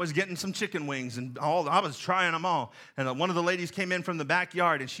kitchen, and I was getting some chicken wings, and I was trying them all. And one of the ladies came in from the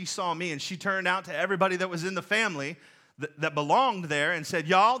backyard, and she saw me, and she turned out to everybody that was in the family that belonged there and said,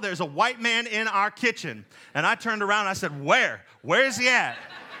 y'all, there's a white man in our kitchen. And I turned around, and I said, where? Where is he at?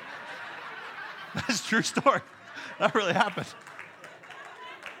 That's a true story. That really happened.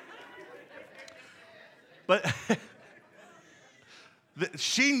 But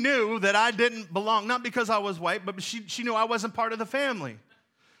she knew that I didn't belong, not because I was white, but she knew I wasn't part of the family.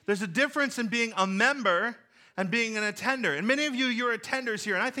 There's a difference in being a member and being an attender. And many of you're attenders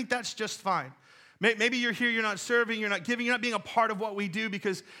here, and I think that's just fine. Maybe you're here, you're not serving, you're not giving, you're not being a part of what we do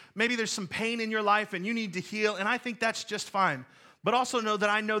because maybe there's some pain in your life and you need to heal, and I think that's just fine. But also know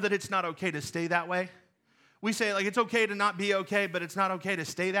that it's not okay to stay that way. We say, like, it's okay to not be okay, but it's not okay to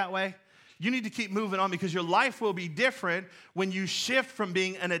stay that way. You need to keep moving on because your life will be different when you shift from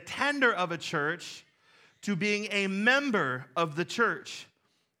being an attender of a church to being a member of the church,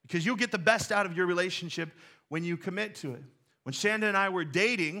 because you'll get the best out of your relationship when you commit to it. When Shanda and I were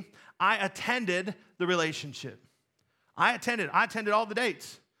dating, I attended the relationship. I attended all the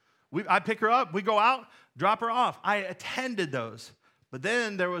dates. I pick her up, we go out, drop her off. I attended those. But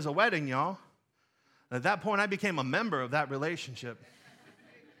then there was a wedding, y'all. At that point, I became a member of that relationship.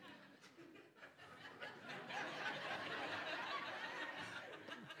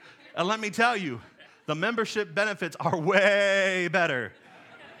 And let me tell you, the membership benefits are way better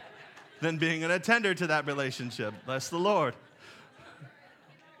than being an attender to that relationship. Bless the Lord.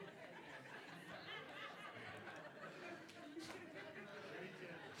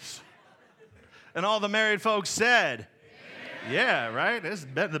 And all the married folks said, yeah, right?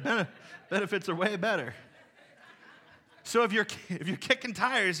 The benefits are way better. So if you're kicking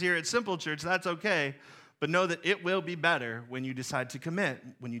tires here at Simple Church, that's okay. But know that it will be better when you decide to commit,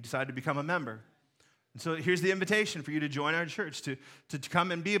 when you decide to become a member. And so here's the invitation for you to join our church, to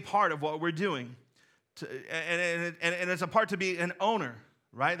come and be a part of what we're doing. And it's a part to be an owner,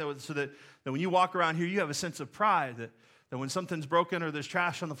 right? So that when you walk around here, you have a sense of pride that when something's broken or there's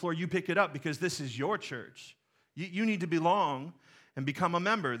trash on the floor, you pick it up because this is your church. You need to belong and become a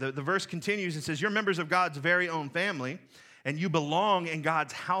member. The verse continues and says, you're members of God's very own family, and you belong in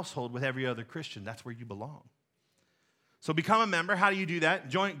God's household with every other Christian. That's where you belong. So become a member. How do you do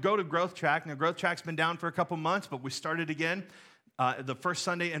that? Go to Growth Track. Now, Growth Track's been down for a couple months, but we started again the first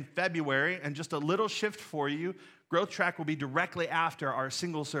Sunday in February. And just a little shift for you, Growth Track will be directly after our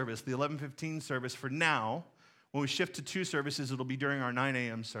single service, the 11:15 service for now. When we shift to 2 services, it'll be during our 9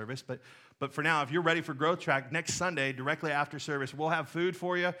 a.m. service. But for now, if you're ready for Growth Track, next Sunday, directly after service, we'll have food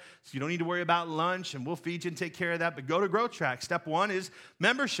for you, so you don't need to worry about lunch, and we'll feed you and take care of that. But go to Growth Track. Step 1 is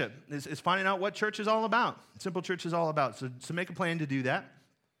membership, is finding out what church is all about, Simple Church is all about. So make a plan to do that.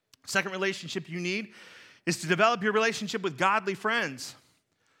 Second relationship you need is to develop your relationship with godly friends.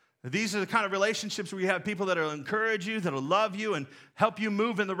 These are the kind of relationships where you have people that will encourage you, that will love you, and help you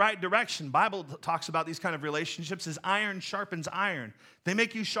move in the right direction. The Bible talks about these kind of relationships as iron sharpens iron. They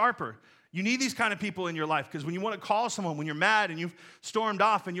make you sharper. You need these kind of people in your life, because when you want to call someone, when you're mad and you've stormed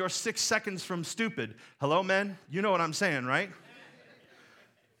off and you're 6 seconds from stupid. Hello, men? You know what I'm saying, right?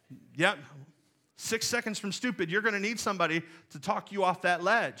 Yep. 6 seconds from stupid, you're going to need somebody to talk you off that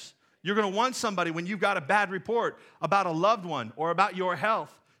ledge. You're going to want somebody when you've got a bad report about a loved one or about your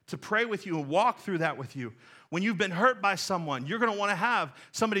health to pray with you and walk through that with you. When you've been hurt by someone, you're going to want to have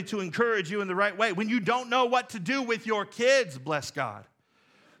somebody to encourage you in the right way. When you don't know what to do with your kids, bless God,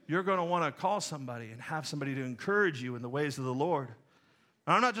 you're going to want to call somebody and have somebody to encourage you in the ways of the Lord.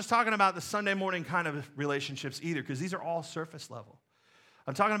 And I'm not just talking about the Sunday morning kind of relationships either, because these are all surface level.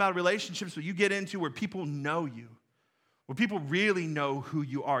 I'm talking about relationships that you get into where people know you, where people really know who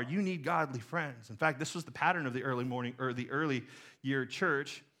you are. You need godly friends. In fact, this was the pattern of the early year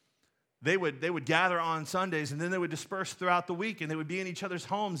church. They would gather on Sundays, and then they would disperse throughout the week, and they would be in each other's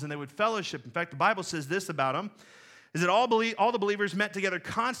homes, and they would fellowship. In fact, the Bible says this about them, is that all the believers met together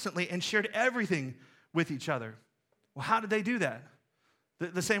constantly and shared everything with each other. Well, how did they do that?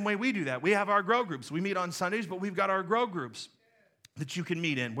 The same way we do that. We have our grow groups. We meet on Sundays, but we've got our grow groups that you can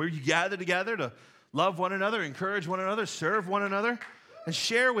meet in, where you gather together to love one another, encourage one another, serve one another, and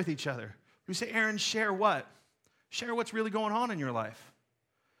share with each other. We say, Aaron, share what? Share what's really going on in your life.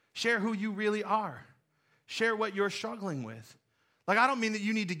 Share who you really are. Share what you're struggling with. Like, I don't mean that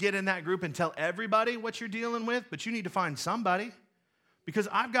you need to get in that group and tell everybody what you're dealing with, but you need to find somebody. Because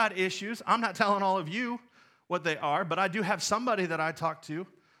I've got issues. I'm not telling all of you what they are, but I do have somebody that I talk to,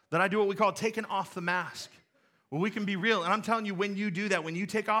 that I do what we call taking off the mask, where we can be real. And I'm telling you, when you do that, when you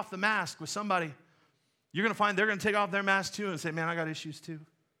take off the mask with somebody, you're going to find they're going to take off their mask too and say, man, I got issues too.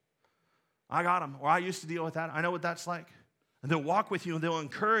 I got them, or I used to deal with that. I know what that's like. And they'll walk with you and they'll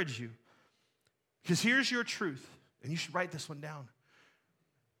encourage you. Because here's your truth, and you should write this one down.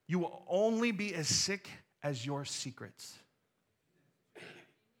 You will only be as sick as your secrets.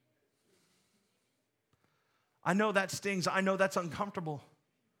 I know that stings. I know that's uncomfortable.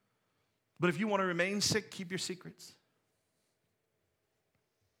 But if you want to remain sick, keep your secrets.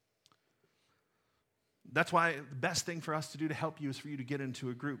 That's why the best thing for us to do to help you is for you to get into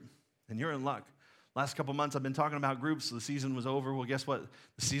a group. And you're in luck. Last couple months, I've been talking about groups. So the season was over. Well, guess what?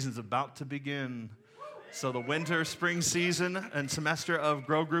 The season's about to begin. So the winter, spring season and semester of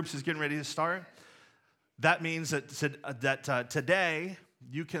Grow Groups is getting ready to start. That means that today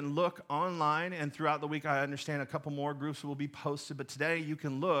you can look online, and throughout the week, I understand a couple more groups will be posted. But today you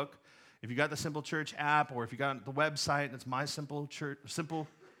can look, if you got the Simple Church app, or if you got the website, it's mysimple.church,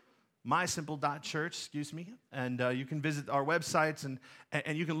 and you can visit our websites,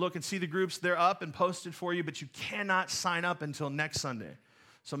 and you can look and see the groups. They're up and posted for you, but you cannot sign up until next Sunday.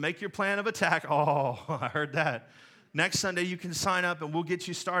 So make your plan of attack. Oh, I heard that. Next Sunday, you can sign up, and we'll get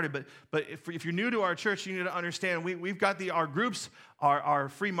you started. But if you're new to our church, you need to understand we've got our groups are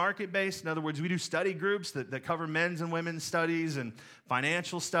free market-based. In other words, we do study groups that cover men's and women's studies and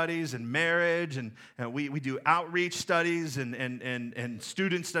financial studies and marriage, and we do outreach studies and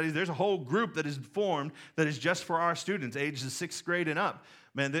student studies. There's a whole group that is formed that is just for our students, ages 6th grade and up.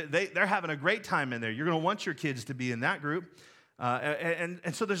 Man, they're having a great time in there. You're going to want your kids to be in that group.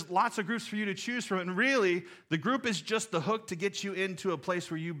 And so there's lots of groups for you to choose from. And really, the group is just the hook to get you into a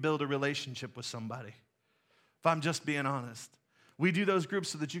place where you build a relationship with somebody. If I'm just being honest. We do those groups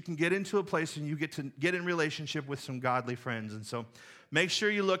so that you can get into a place and you get to get in relationship with some godly friends. And so make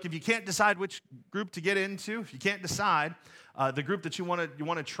sure you look. If you can't decide which group to get into, if you can't decide the group that you want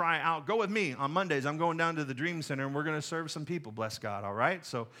to try out, go with me on Mondays. I'm going down to the Dream Center, and we're going to serve some people, bless God, all right?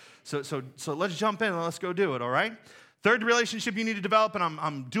 So let's jump in and let's go do it, all right? Third relationship you need to develop, and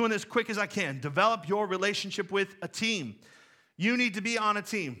I'm doing this quick as I can. Develop your relationship with a team. You need to be on a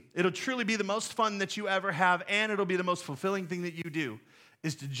team. It'll truly be the most fun that you ever have, and it'll be the most fulfilling thing that you do,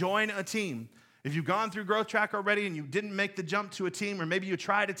 is to join a team. If you've gone through Growth Track already and you didn't make the jump to a team, or maybe you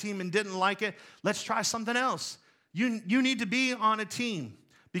tried a team and didn't like it, let's try something else. You need to be on a team,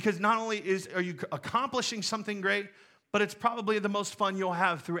 because not only are you accomplishing something great, but it's probably the most fun you'll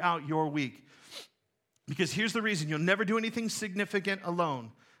have throughout your week. Because here's the reason: you'll never do anything significant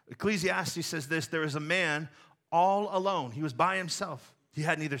alone. Ecclesiastes says this: there is a man all alone. He was by himself. He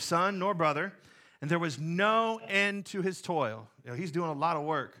had neither son nor brother, and there was no end to his toil. He's doing a lot of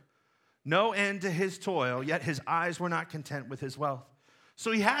work. No end to his toil, yet his eyes were not content with his wealth.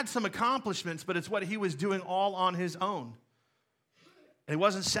 So he had some accomplishments, but it's what he was doing all on his own. And he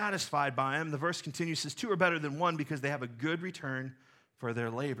wasn't satisfied by him. The verse continues, says, two are better than one because they have a good return for their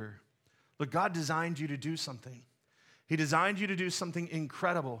labor. Look, God designed you to do something. He designed you to do something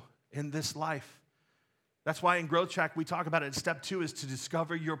incredible in this life. That's why in Growth Track we talk about it. Step 2 is to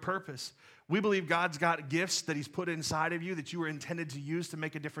discover your purpose. We believe God's got gifts that he's put inside of you that you were intended to use to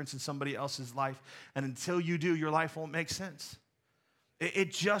make a difference in somebody else's life. And until you do, your life won't make sense.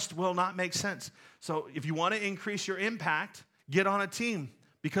 It just will not make sense. So if you want to increase your impact, get on a team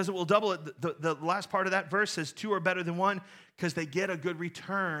because it will double it. The last part of that verse says two are better than one because they get a good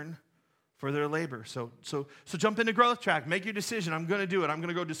return for their labor. So jump into Growth Track. Make your decision. I'm going to do it. I'm going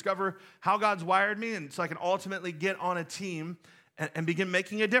to go discover how God's wired me, and so I can ultimately get on a team and begin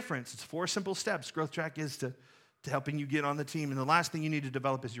making a difference. It's 4 simple steps. Growth Track is to helping you get on the team. And the last thing you need to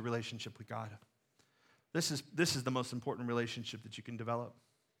develop is your relationship with God. This is the most important relationship that you can develop.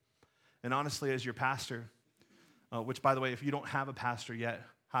 And honestly, as your pastor, which, by the way, if you don't have a pastor yet,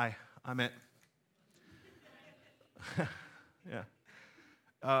 hi, I'm it.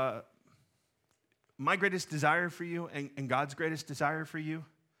 Yeah. My greatest desire for you and God's greatest desire for you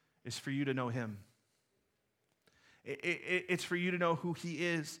is for you to know him. It's for you to know who he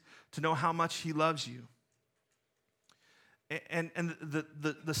is, to know how much he loves you. And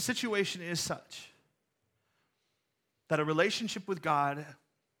the situation is such that a relationship with God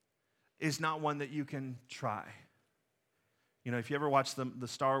is not one that you can try. You know, if you ever watch the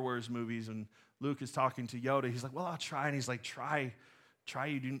Star Wars movies and Luke is talking to Yoda, he's like, well, I'll try. And he's like, try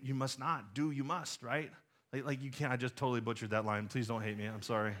you must not. Do you must, right? Like you can't. I just totally butchered that line. Please don't hate me. I'm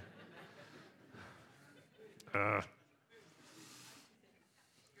sorry.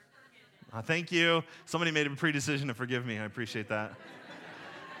 Thank you. Somebody made a pre-decision to forgive me. I appreciate that.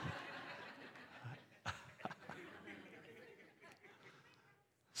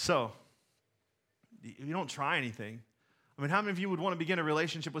 So, you don't try anything. I mean, how many of you would want to begin a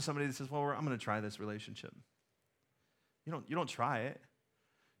relationship with somebody that says, well, I'm going to try this relationship? You don't try it.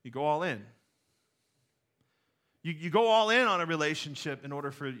 You go all in. You go all in on a relationship in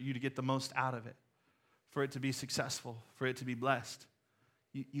order for you to get the most out of it, for it to be successful, for it to be blessed.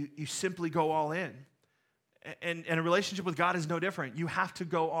 You simply go all in. And a relationship with God is no different. You have to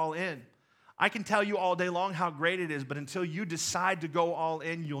go all in. I can tell you all day long how great it is, but until you decide to go all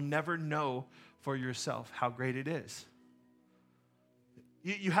in, you'll never know for yourself how great it is.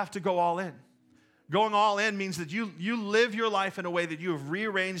 You have to go all in. Going all in means that you live your life in a way that you have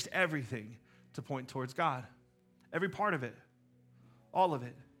rearranged everything to point towards God. Every part of it. All of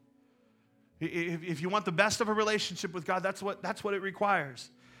it. If you want the best of a relationship with God, that's what it requires,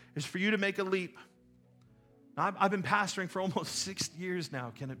 is for you to make a leap. Now, I've been pastoring for almost 6 years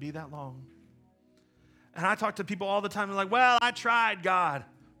now. Can it be that long? And I talk to people all the time. They're like, well, I tried, God.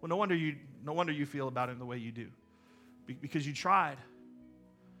 Well, no wonder you feel about him the way you do. Because you tried.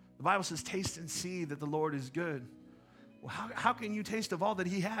 The Bible says, taste and see that the Lord is good. Well, how can you taste of all that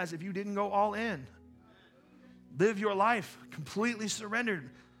he has if you didn't go all in? Live your life completely surrendered.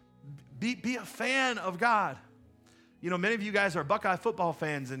 Be a fan of God. You know, many of you guys are Buckeye football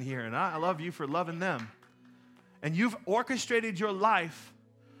fans in here, and I love you for loving them. And you've orchestrated your life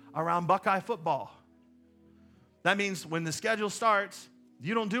around Buckeye football. That means when the schedule starts,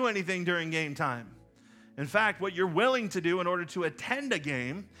 you don't do anything during game time. In fact, what you're willing to do in order to attend a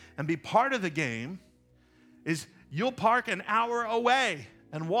game and be part of the game is you'll park an hour away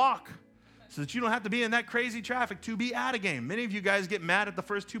and walk so that you don't have to be in that crazy traffic to be at a game. Many of you guys get mad at the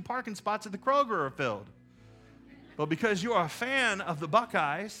first 2 parking spots at the Kroger are filled. But because you're a fan of the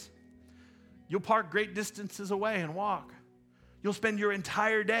Buckeyes, you'll park great distances away and walk. You'll spend your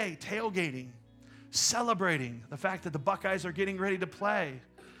entire day tailgating, celebrating the fact that the Buckeyes are getting ready to play.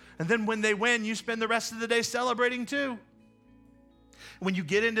 And then when they win, you spend the rest of the day celebrating too. When you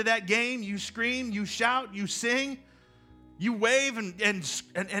get into that game, you scream, you shout, you sing, you wave and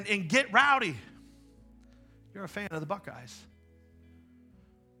get rowdy. You're a fan of the Buckeyes.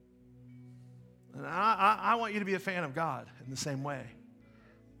 And I want you to be a fan of God in the same way.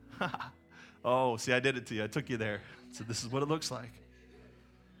 Oh, see, I did it to you. I took you there. So this is what it looks like.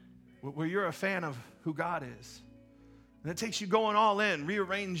 Where you're a fan of who God is. And it takes you going all in,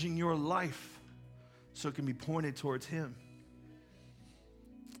 rearranging your life so it can be pointed towards him.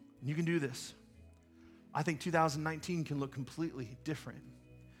 And you can do this. I think 2019 can look completely different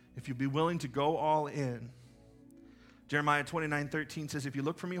if you'd be willing to go all in. Jeremiah 29:13 says, if you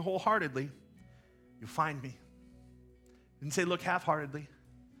look for me wholeheartedly, you'll find me. He didn't say look half-heartedly.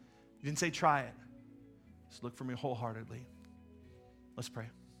 He didn't say try it. Just look for me wholeheartedly. Let's pray.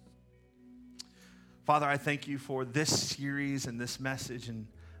 Father, I thank you for this series and this message and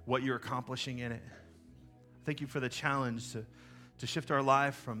what you're accomplishing in it. Thank you for the challenge to shift our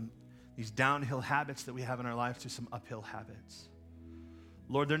life from these downhill habits that we have in our life to some uphill habits.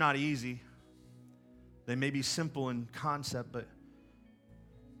 Lord, they're not easy. They may be simple in concept, but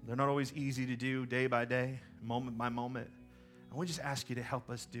they're not always easy to do day by day, moment by moment. And we just ask you to help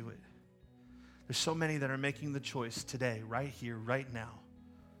us do it. There's so many that are making the choice today, right here, right now,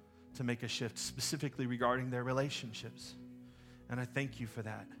 to make a shift, specifically regarding their relationships. And I thank you for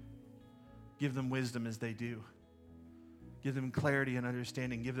that. Give them wisdom as they do. Give them clarity and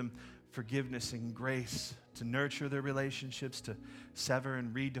understanding. Give them forgiveness and grace to nurture their relationships, to sever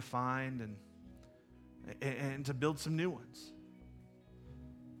and redefine, and to build some new ones.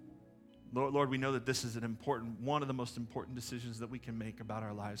 Lord, we know that this is one of the most important decisions that we can make about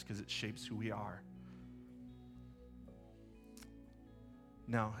our lives because it shapes who we are.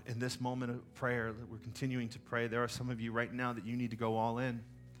 Now, in this moment of prayer that we're continuing to pray, there are some of you right now that you need to go all in.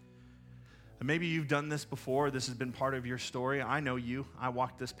 And maybe you've done this before. This has been part of your story. I know you. I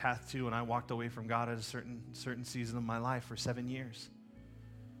walked this path too, and I walked away from God at a certain season of my life for 7 years.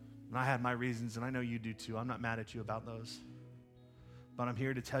 And I had my reasons, and I know you do too. I'm not mad at you about those. But I'm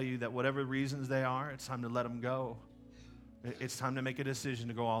here to tell you that whatever reasons they are, it's time to let them go. It's time to make a decision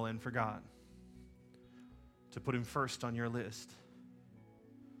to go all in for God, to put him first on your list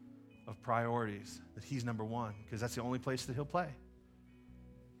of priorities, that he's number one, because that's the only place that he'll play.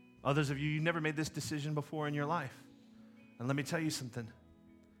 Others of you, you've never made this decision before in your life. And let me tell you something.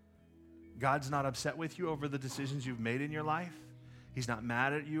 God's not upset with you over the decisions you've made in your life. He's not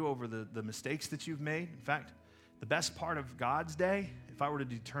mad at you over the mistakes that you've made. In fact, the best part of God's day, if I were to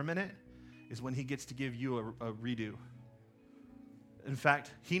determine it, is when he gets to give you a redo. In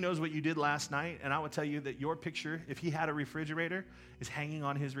fact, he knows what you did last night, and I would tell you that your picture, if he had a refrigerator, is hanging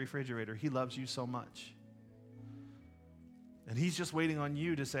on his refrigerator. He loves you so much. And he's just waiting on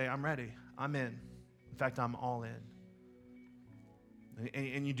you to say, I'm ready, I'm in. In fact, I'm all in.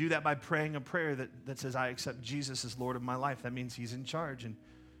 And you do that by praying a prayer that says, I accept Jesus as Lord of my life. That means he's in charge, and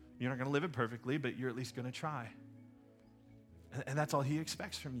you're not going to live it perfectly, but you're at least going to try. And that's all he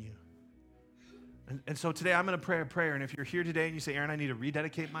expects from you. And so today I'm going to pray a prayer, and if you're here today and you say, Aaron, I need to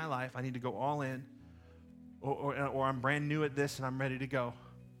rededicate my life, I need to go all in, or I'm brand new at this and I'm ready to go,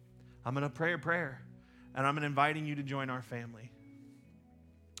 I'm going to pray a prayer, and I'm inviting you to join our family.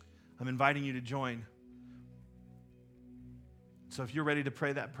 I'm inviting you to join. So if you're ready to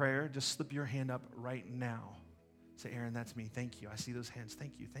pray that prayer, just slip your hand up right now. Say, Aaron, that's me. Thank you. I see those hands.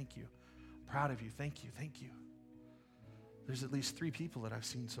 Thank you. Thank you. Proud of you. Thank you. Thank you. There's at least 3 people that I've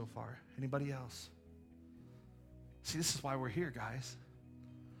seen so far. Anybody else? See, this is why we're here, guys.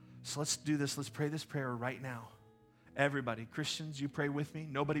 So let's do this. Let's pray this prayer right now. Everybody, Christians, you pray with me.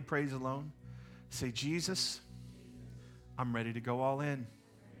 Nobody prays alone. Say, Jesus, I'm ready to go all in.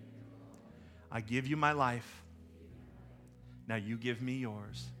 I give you my life. Now you give me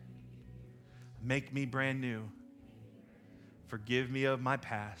yours. Make me brand new. Forgive me of my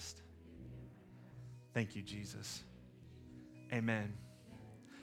past. Thank you, Jesus. Amen.